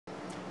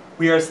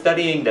We are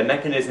studying the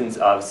mechanisms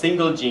of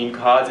single gene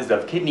causes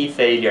of kidney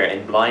failure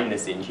and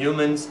blindness in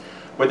humans,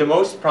 where the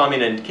most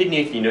prominent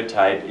kidney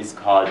phenotype is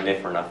called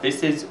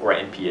nephronophthisis, or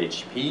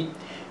NPHP,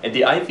 and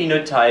the eye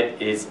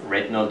phenotype is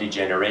retinal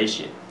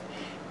degeneration.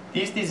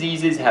 These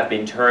diseases have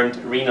been termed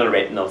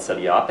renal-retinal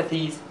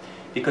ciliopathies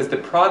because the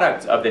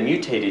products of the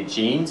mutated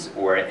genes,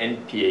 or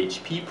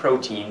NPHP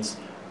proteins,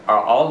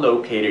 are all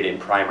located in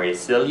primary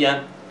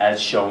cilia,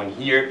 as shown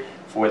here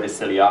for the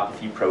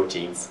ciliopathy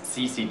proteins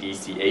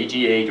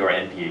CCDCAG8 or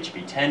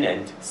NPHP10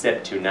 and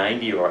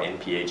CEP290 or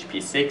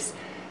NPHP6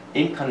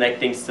 in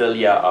connecting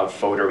cilia of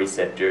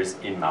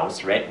photoreceptors in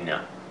mouse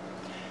retina.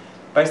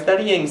 By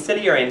studying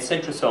ciliary and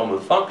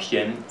centrosomal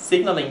function,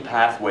 signaling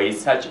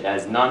pathways such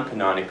as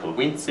non-canonical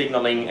Wnt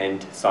signaling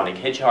and sonic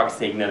hedgehog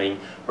signaling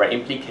were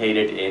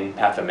implicated in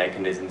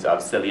pathomechanisms of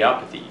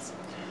ciliopathies.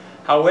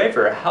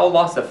 However, how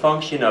loss of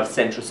function of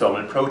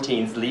centrosomal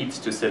proteins leads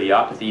to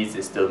ciliopathies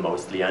is still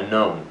mostly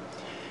unknown.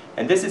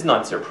 And this is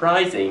not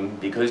surprising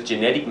because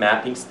genetic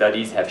mapping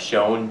studies have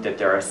shown that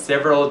there are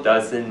several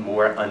dozen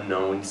more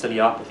unknown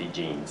ciliopathy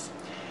genes.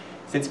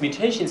 Since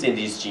mutations in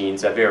these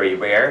genes are very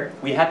rare,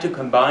 we had to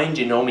combine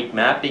genomic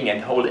mapping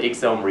and whole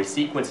exome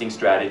resequencing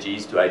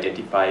strategies to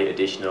identify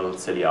additional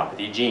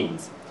ciliopathy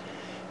genes.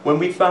 When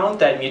we found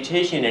that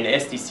mutation in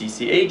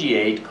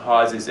SDCCAG8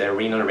 causes a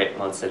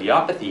renal-retinal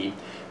ciliopathy,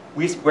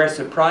 we were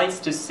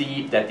surprised to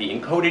see that the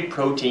encoded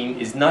protein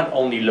is not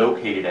only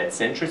located at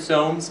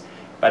centrosomes,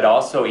 but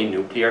also in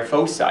nuclear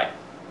foci.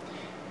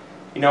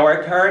 In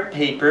our current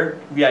paper,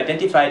 we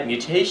identified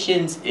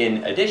mutations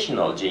in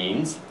additional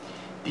genes.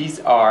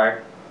 These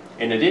are,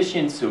 in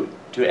addition to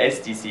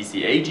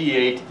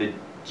SDCCAG8, the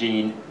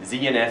gene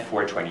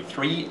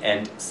ZNF423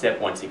 and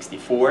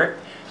CEP164,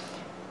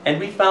 and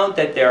we found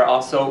that they are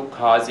also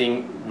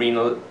causing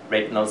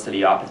renal-retinal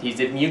ciliopathies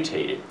if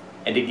mutated.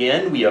 And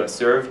again, we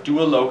observed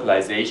dual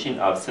localization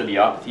of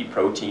ciliopathy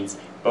proteins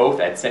both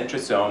at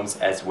centrosomes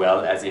as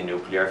well as in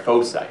nuclear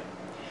foci.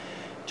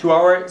 To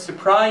our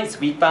surprise,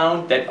 we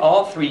found that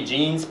all three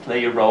genes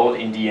play a role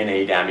in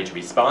DNA damage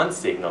response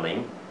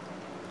signaling,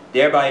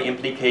 thereby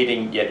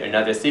implicating yet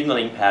another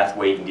signaling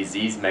pathway in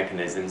disease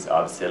mechanisms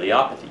of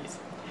ciliopathies.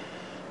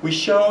 We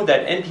show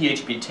that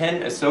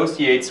NPHP10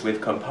 associates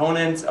with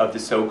components of the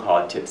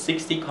so-called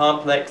TIP60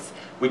 complex,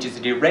 which is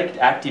a direct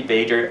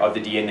activator of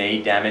the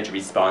DNA damage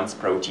response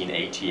protein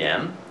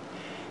ATM.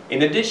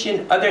 In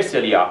addition, other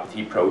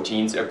ciliopathy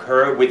proteins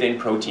occur within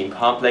protein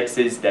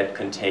complexes that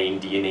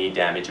contain DNA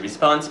damage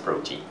response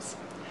proteins.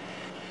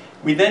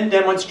 We then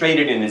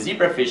demonstrated in a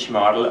zebrafish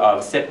model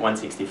of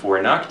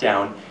CEP164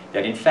 knockdown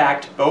that in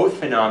fact both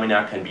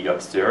phenomena can be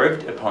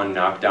observed upon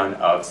knockdown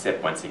of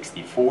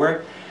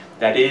CEP164.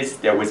 That is,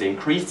 there was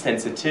increased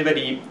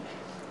sensitivity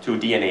to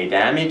DNA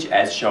damage,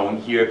 as shown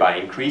here by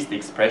increased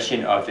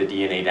expression of the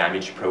DNA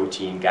damage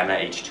protein gamma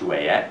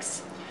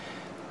H2AX,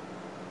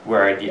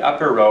 where the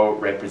upper row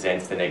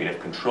represents the negative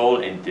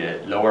control and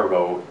the lower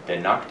row the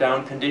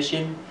knockdown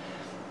condition.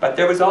 But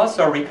there was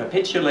also a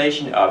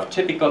recapitulation of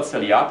typical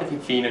ciliopathy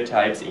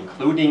phenotypes,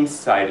 including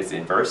situs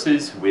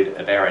inversus with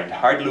aberrant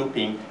hard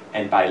looping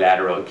and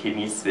bilateral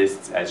kidney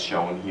cysts, as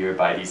shown here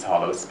by these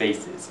hollow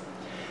spaces.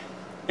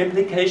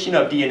 Implication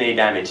of DNA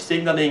damage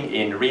signaling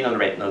in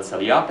renal-retinal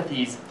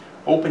ciliopathies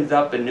opens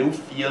up a new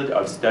field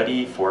of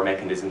study for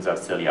mechanisms of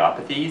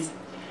ciliopathies,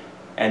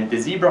 and the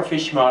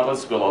zebrafish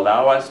models will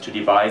allow us to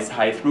devise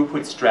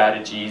high-throughput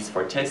strategies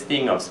for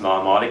testing of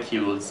small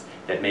molecules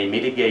that may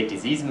mitigate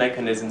disease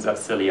mechanisms of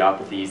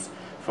ciliopathies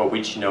for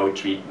which no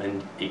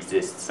treatment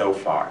exists so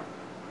far.